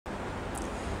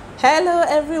Hello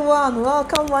everyone,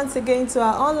 welcome once again to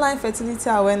our online fertility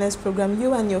awareness program,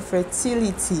 You and Your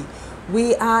Fertility.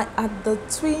 We are at the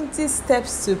 20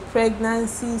 Steps to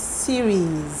Pregnancy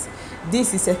series.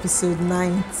 This is episode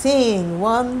 19.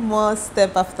 One more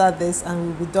step after this and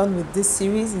we'll be done with this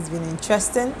series. It's been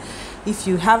interesting. If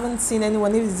you haven't seen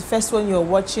anyone, if it's the first one you're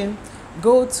watching,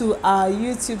 go to our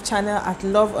YouTube channel at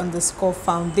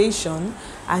love_foundation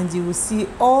and you will see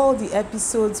all the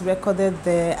episodes recorded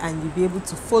there and you'll be able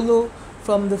to follow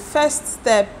from the first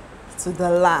step to the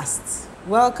last.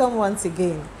 Welcome once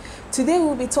again. Today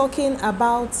we'll be talking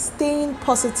about staying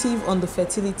positive on the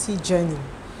fertility journey.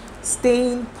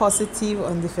 Staying positive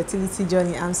on the fertility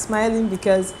journey. I'm smiling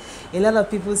because a lot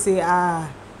of people say,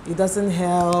 it doesn't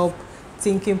help.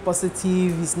 Thinking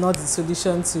positive is not the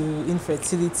solution to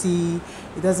infertility.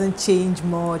 It doesn't change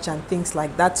much and things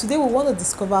like that. Today we want to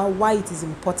discover why it is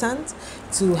important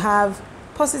to have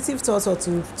positive thoughts or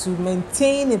to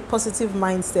maintain a positive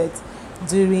mindset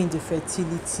during the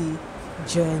fertility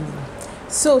journey.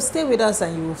 So stay with us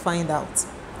and you will find out.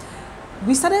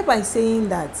 We started by saying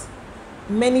that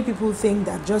many people think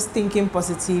that just thinking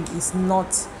positive is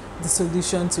not the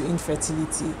solution to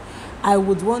infertility. I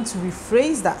would want to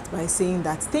rephrase that by saying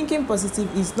that thinking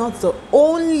positive is not the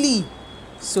only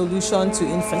solution to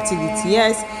infertility.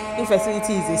 Yes,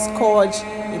 infertility is a scourge.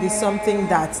 It is something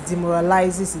that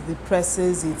demoralizes, it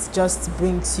depresses, it just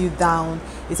brings you down.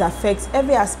 It affects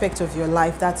every aspect of your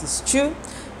life. That is true.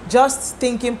 Just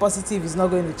thinking positive is not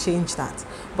going to change that.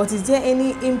 But is there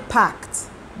any impact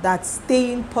that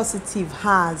staying positive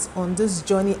has on this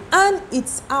journey and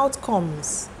its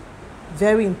outcomes?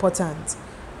 Very important.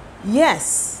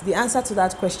 Yes, the answer to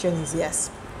that question is yes.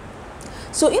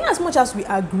 So in as much as we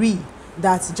agree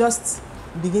that just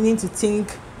beginning to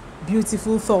think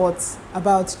beautiful thoughts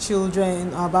about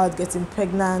children or about getting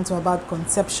pregnant or about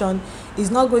conception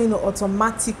is not going to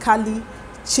automatically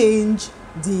change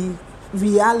the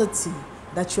reality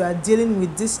that you are dealing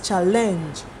with this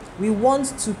challenge, we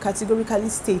want to categorically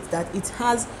state that it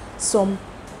has some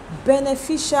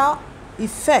beneficial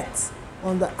effects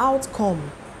on the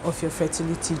outcome of your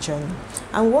fertility journey.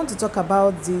 And we want to talk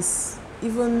about this,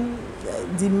 even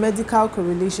the medical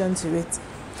correlation to it.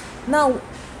 Now,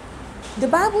 the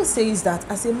Bible says that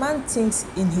as a man thinks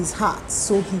in his heart,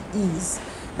 so he is.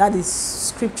 That is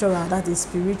scriptural, that is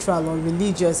spiritual or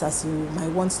religious, as you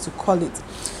might want to call it.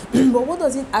 But what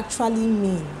does it actually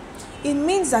mean? It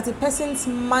means that a person's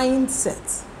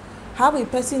mindset, how a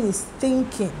person is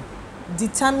thinking,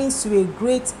 determines to a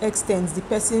great extent the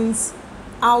person's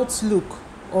outlook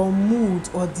or mood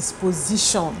or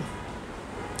disposition.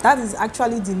 That is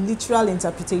actually the literal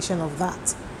interpretation of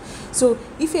that. So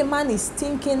if a man is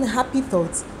thinking happy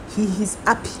thoughts, he is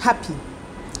happy.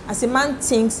 As a man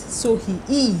thinks, so he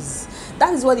is.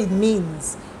 That is what it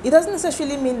means. It doesn't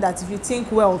necessarily mean that if you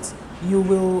think wealth, you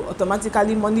will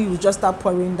automatically, money will just start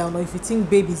pouring down, or if you think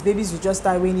babies will just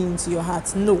start raining into your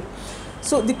heart. No.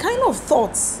 So the kind of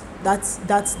thoughts that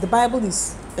the Bible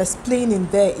is explaining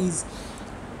there is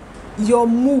your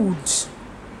mood,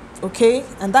 okay?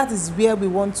 And that is where we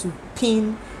want to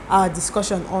pin our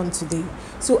discussion on today.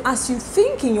 So as you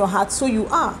think in your heart, so you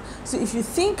are. So if you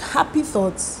think happy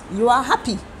thoughts, you are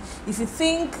happy. If you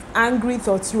think angry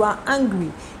thoughts, you are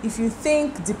angry. If you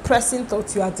think depressing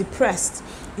thoughts, you are depressed.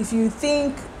 If you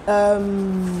think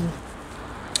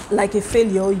like a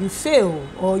failure, you fail,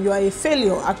 or you are a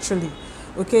failure actually,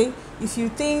 okay? If you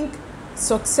think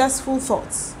successful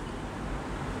thoughts,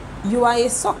 you are a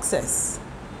success.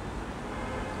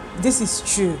 This is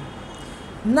true.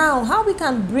 Now, how we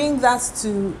can bring that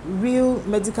to real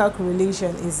medical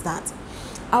correlation is that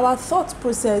our thought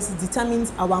process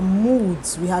determines our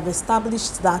moods. We have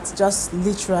established that just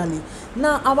literally.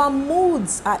 Now, our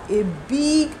moods are a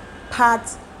big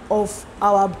part of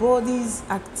our body's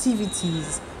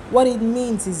activities. What it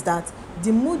means is that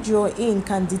the mood you're in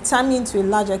can determine to a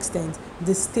large extent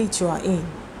the state you are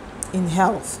in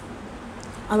health.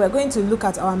 And we're going to look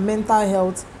at our mental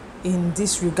health in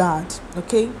this regard,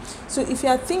 okay? So if you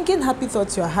are thinking happy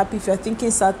thoughts, you are happy. If you are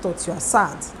thinking sad thoughts, you are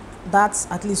sad.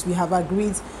 That's, at least we have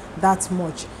agreed that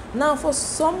much. Now, for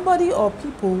somebody or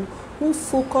people who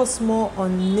focus more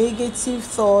on negative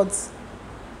thoughts,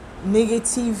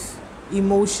 negative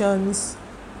emotions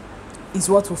is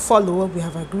what will follow, we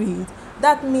have agreed.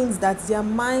 That means that their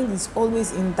mind is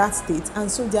always in that state, and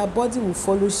so their body will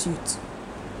follow suit.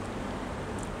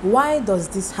 Why does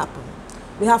this happen?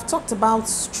 We have talked about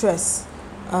stress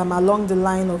along the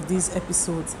line of these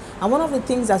episodes. And one of the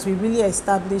things that we really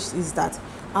established is that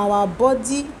our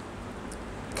body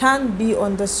can be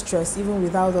under stress even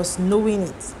without us knowing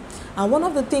it. And one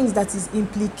of the things that is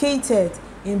implicated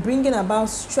in bringing about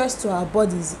stress to our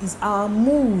bodies is our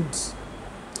mood.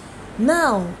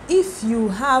 Now, if you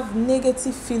have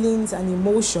negative feelings and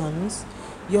emotions,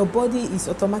 your body is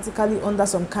automatically under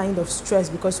some kind of stress,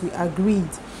 because we agreed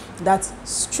that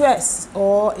stress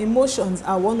or emotions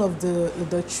are one of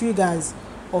the triggers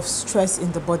of stress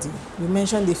in the body. We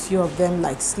mentioned a few of them,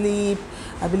 like sleep,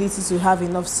 ability to have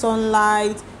enough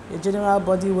sunlight, your general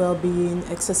body well-being,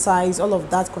 exercise. All of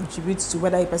that contributes to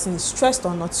whether a person is stressed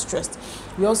or not stressed.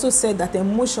 We also said that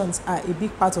emotions are a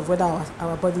big part of whether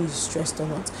our body is stressed or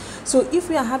not. So if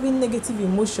we are having negative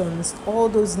emotions, all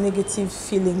those negative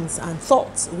feelings and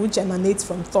thoughts, which emanate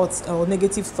from thoughts or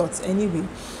negative thoughts anyway,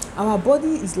 our body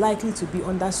is likely to be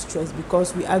under stress,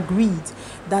 because we agreed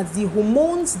that the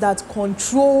hormones that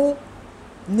control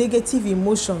negative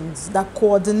emotions, that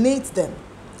coordinate them,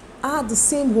 are the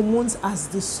same hormones as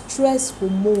the stress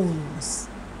hormones.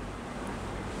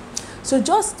 So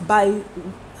just by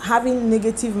having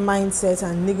negative mindset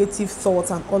and negative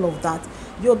thoughts and all of that,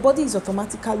 your body is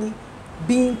automatically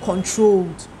being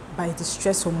controlled by the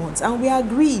stress hormones. And we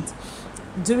agreed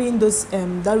during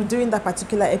that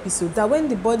particular episode that when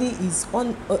the body is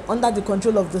under the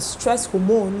control of the stress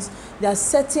hormones, there are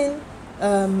certain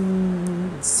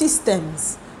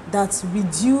systems that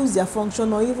reduce their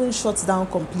function or even shut down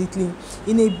completely,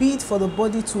 in a bid for the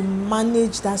body to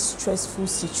manage that stressful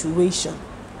situation.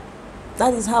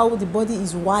 That is how the body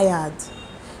is wired.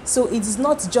 So it is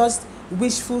not just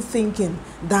wishful thinking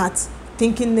that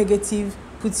thinking negative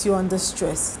puts you under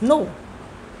stress. No,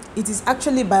 it is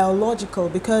actually biological,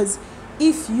 because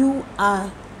if you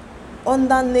are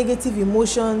under negative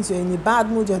emotions, you're in a bad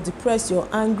mood, you're depressed, you're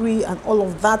angry, and all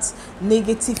of that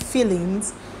negative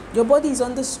feelings, your body is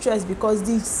under stress, because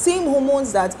the same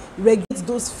hormones that regulate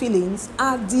those feelings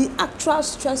are the actual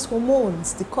stress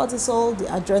hormones, the cortisol, the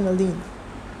adrenaline.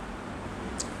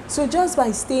 So just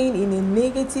by staying in a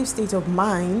negative state of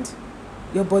mind,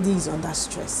 your body is under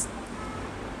stress.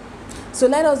 So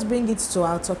let us bring it to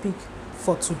our topic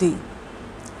for today.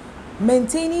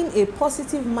 Maintaining a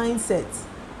positive mindset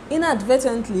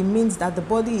inadvertently means that the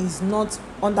body is not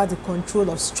under the control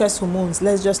of stress hormones.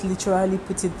 Let's just literally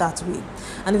put it that way.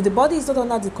 And if the body is not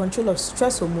under the control of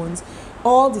stress hormones,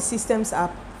 all the systems are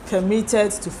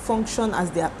permitted to function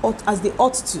as they ought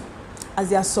to, as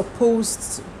they are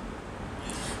supposed to.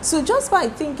 So just by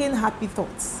thinking happy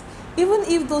thoughts, even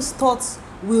if those thoughts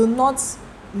will not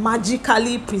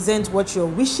magically present what you're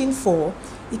wishing for,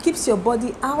 it keeps your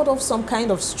body out of some kind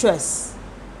of stress,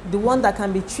 the one that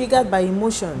can be triggered by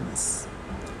emotions,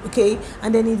 okay?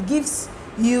 And then it gives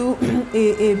you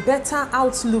a better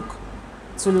outlook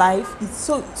to life.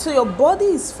 So your body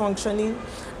is functioning,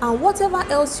 and whatever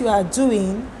else you are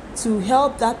doing to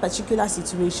help that particular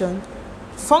situation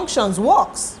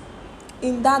works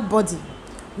in that body,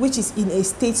 which is in a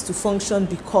state to function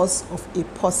because of a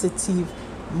positive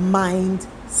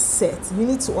mindset. You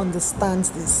need to understand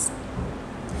this.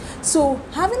 So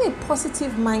having a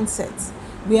positive mindset,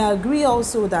 we agree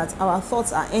also that our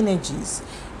thoughts are energies.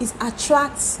 It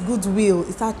attracts goodwill,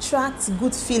 it attracts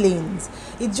good feelings.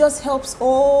 It just helps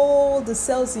all the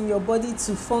cells in your body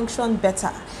to function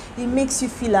better. It makes you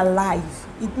feel alive.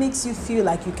 It makes you feel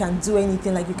like you can do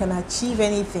anything, like you can achieve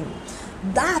anything.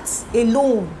 That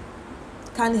alone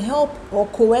can help or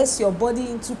coerce your body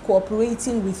into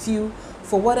cooperating with you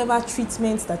for whatever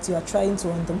treatment that you are trying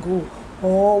to undergo,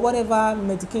 or whatever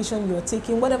medication you're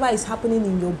taking, whatever is happening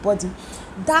in your body.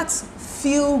 That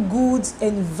feel-good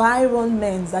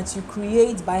environment that you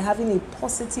create by having a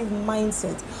positive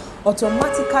mindset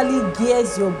automatically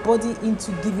gears your body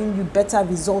into giving you better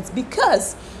results,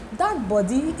 because that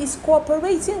body is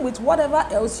cooperating with whatever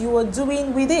else you are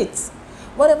doing with it.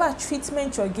 Whatever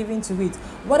treatment you're giving to it,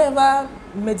 whatever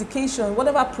medication,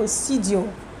 whatever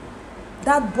procedure,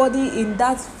 that body in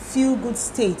that feel-good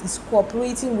state is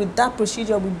cooperating with that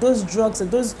procedure, with those drugs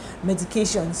and those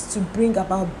medications to bring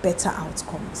about better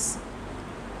outcomes.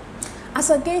 As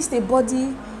against a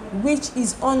body which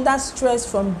is under stress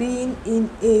from being in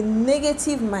a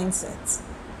negative mindset,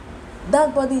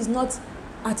 that body is not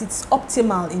at its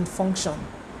optimal in function,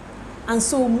 and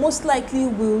so most likely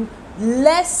will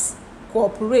less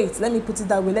cooperate. Let me put it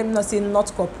that way. Let me not say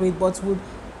not cooperate, but would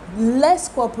less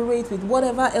cooperate with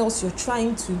whatever else you're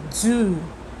trying to do,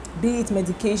 be it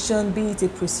medication, be it a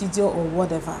procedure or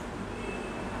whatever.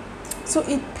 So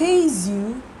it pays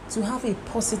you to have a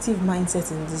positive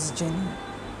mindset in this journey.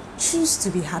 Choose to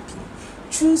be happy.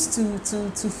 Choose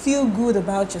to feel good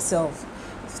about yourself.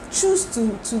 Choose to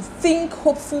think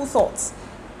hopeful thoughts.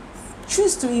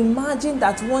 Choose to imagine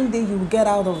that one day you will get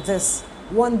out of this.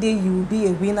 One day you will be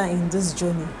a winner in this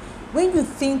journey. When you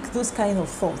think those kind of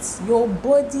thoughts, your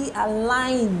body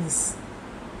aligns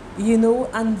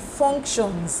and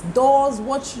functions, does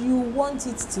what you want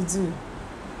it to do.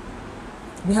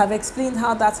 We have explained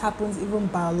how that happens even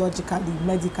biologically,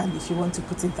 medically, if you want to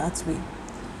put it that way.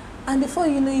 And before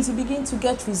you know it, you begin to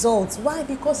get results. Why?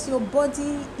 Because your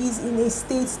body is in a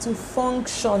state to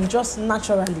function just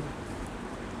naturally.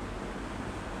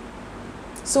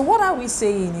 So what are we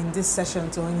saying in this session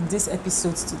or in this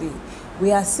episode today?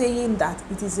 We are saying that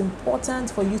it is important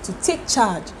for you to take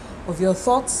charge of your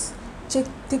thoughts,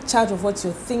 take charge of what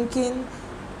you're thinking.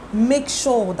 Make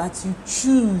sure that you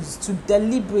choose to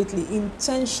deliberately,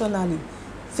 intentionally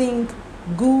think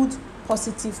good,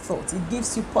 positive thoughts. It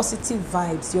gives you positive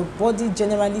vibes. Your body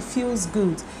generally feels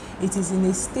good. It is in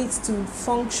a state to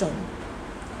function.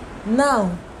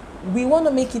 Now, we want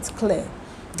to make it clear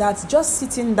that just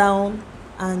sitting down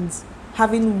and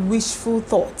having wishful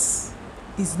thoughts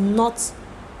is not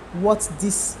what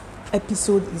this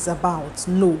episode is about.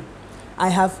 No, I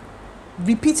have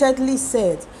repeatedly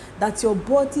said that your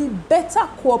body better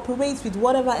cooperates with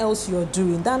whatever else you're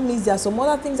doing. That means there are some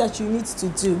other things that you need to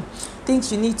do,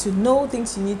 things you need to know,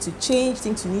 things you need to change,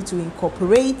 things you need to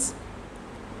incorporate,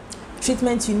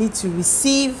 treatment you need to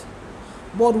receive.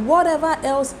 But whatever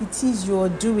else it is you're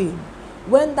doing,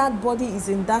 when that body is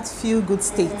in that feel-good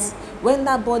state, when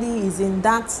that body is in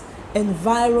that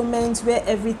environment where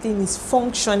everything is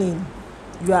functioning,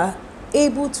 you are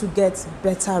able to get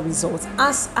better results,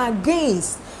 as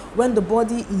against when the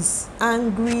body is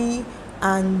angry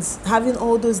and having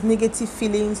all those negative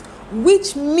feelings,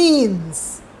 which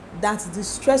means that the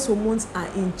stress hormones are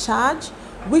in charge,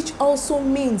 which also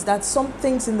means that some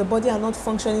things in the body are not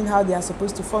functioning how they are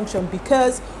supposed to function.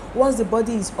 Because once the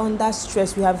body is under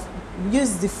stress, we have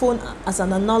used the phone as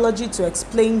an analogy to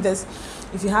explain this.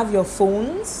 If you have your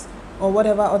phones or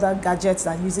whatever other gadgets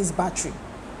that uses battery,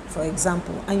 for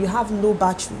example, and you have low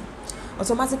battery,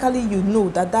 automatically you know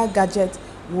that that gadget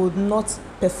would not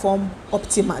perform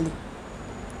optimally.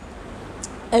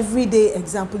 Everyday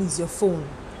example is your phone.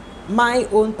 My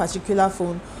own particular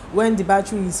phone, when the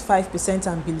battery is 5%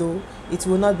 and below, it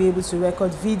will not be able to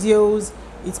record videos.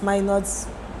 It might not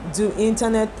do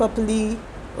internet properly.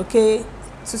 Okay,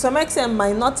 to some extent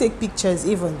might not take pictures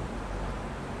even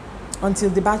until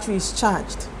the battery is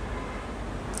charged.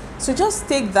 So just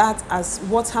take that as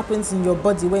what happens in your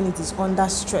body when it is under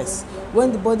stress.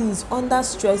 When the body is under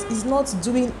stress, it's not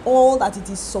doing all that it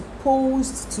is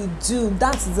supposed to do.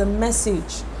 That's the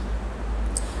message.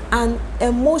 And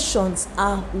emotions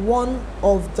are one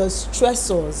of the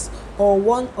stressors or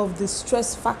one of the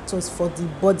stress factors for the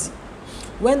body.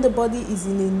 When the body is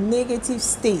in a negative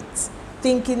state,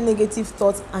 thinking negative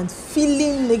thoughts and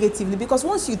feeling negatively, because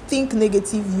once you think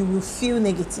negative, you will feel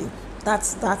negative.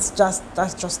 That's just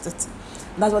it.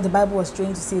 That's what the Bible was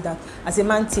trying to say, that as a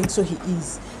man thinks, so he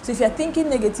is. So if you're thinking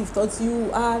negative thoughts, you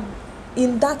are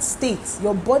in that state.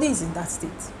 Your body is in that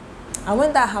state. And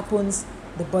when that happens,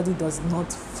 the body does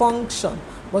not function.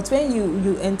 But when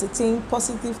you entertain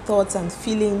positive thoughts and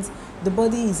feelings, the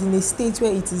body is in a state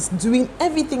where it is doing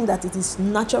everything that it is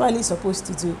naturally supposed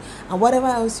to do. And whatever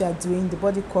else you are doing, the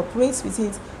body cooperates with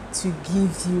it to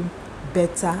give you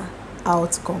better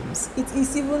outcomes. It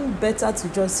is even better to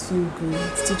just feel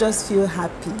good, to just feel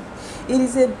happy. It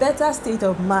is a better state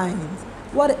of mind,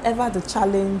 whatever the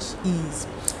challenge is.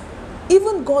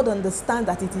 Even God understands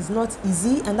that it is not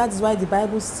easy, and that is why the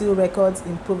Bible still records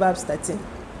in Proverbs 13,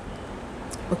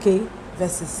 okay,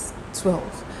 verses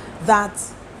 12, that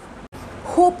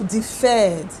hope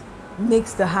deferred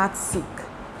makes the heart sick,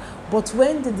 but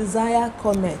when the desire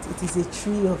cometh, it is a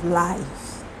tree of life.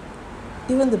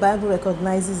 Even the Bible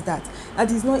recognizes that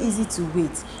it's not easy to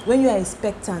wait. When you are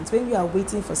expectant, when you are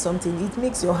waiting for something, it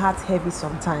makes your heart heavy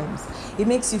sometimes. It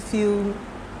makes you feel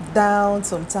down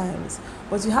sometimes.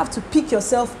 But you have to pick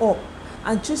yourself up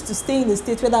and choose to stay in a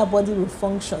state where that body will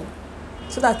function,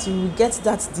 so that you will get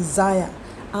that desire.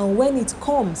 And when it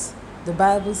comes, the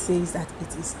Bible says that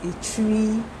it is a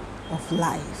tree of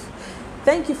life.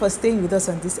 Thank you for staying with us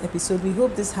on this episode. We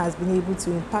hope this has been able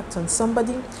to impact on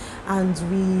somebody, and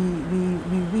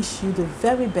we wish you the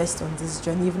very best on this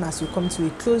journey, even as we come to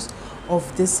a close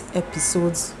of this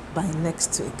episode by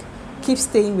next week. Keep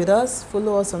staying with us.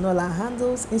 Follow us on all our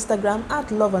handles: Instagram at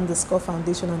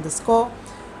love_foundation_,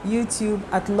 YouTube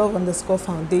at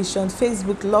love_foundation,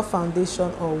 Facebook Love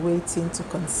Foundation or Waiting to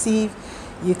Conceive.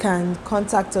 You can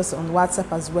contact us on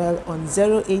WhatsApp as well on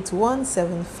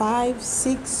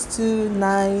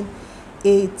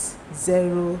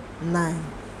 08175629809.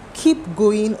 Keep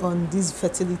going on this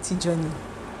fertility journey.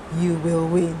 You will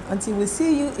win. Until we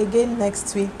see you again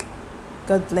next week,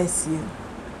 God bless you.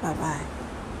 Bye-bye.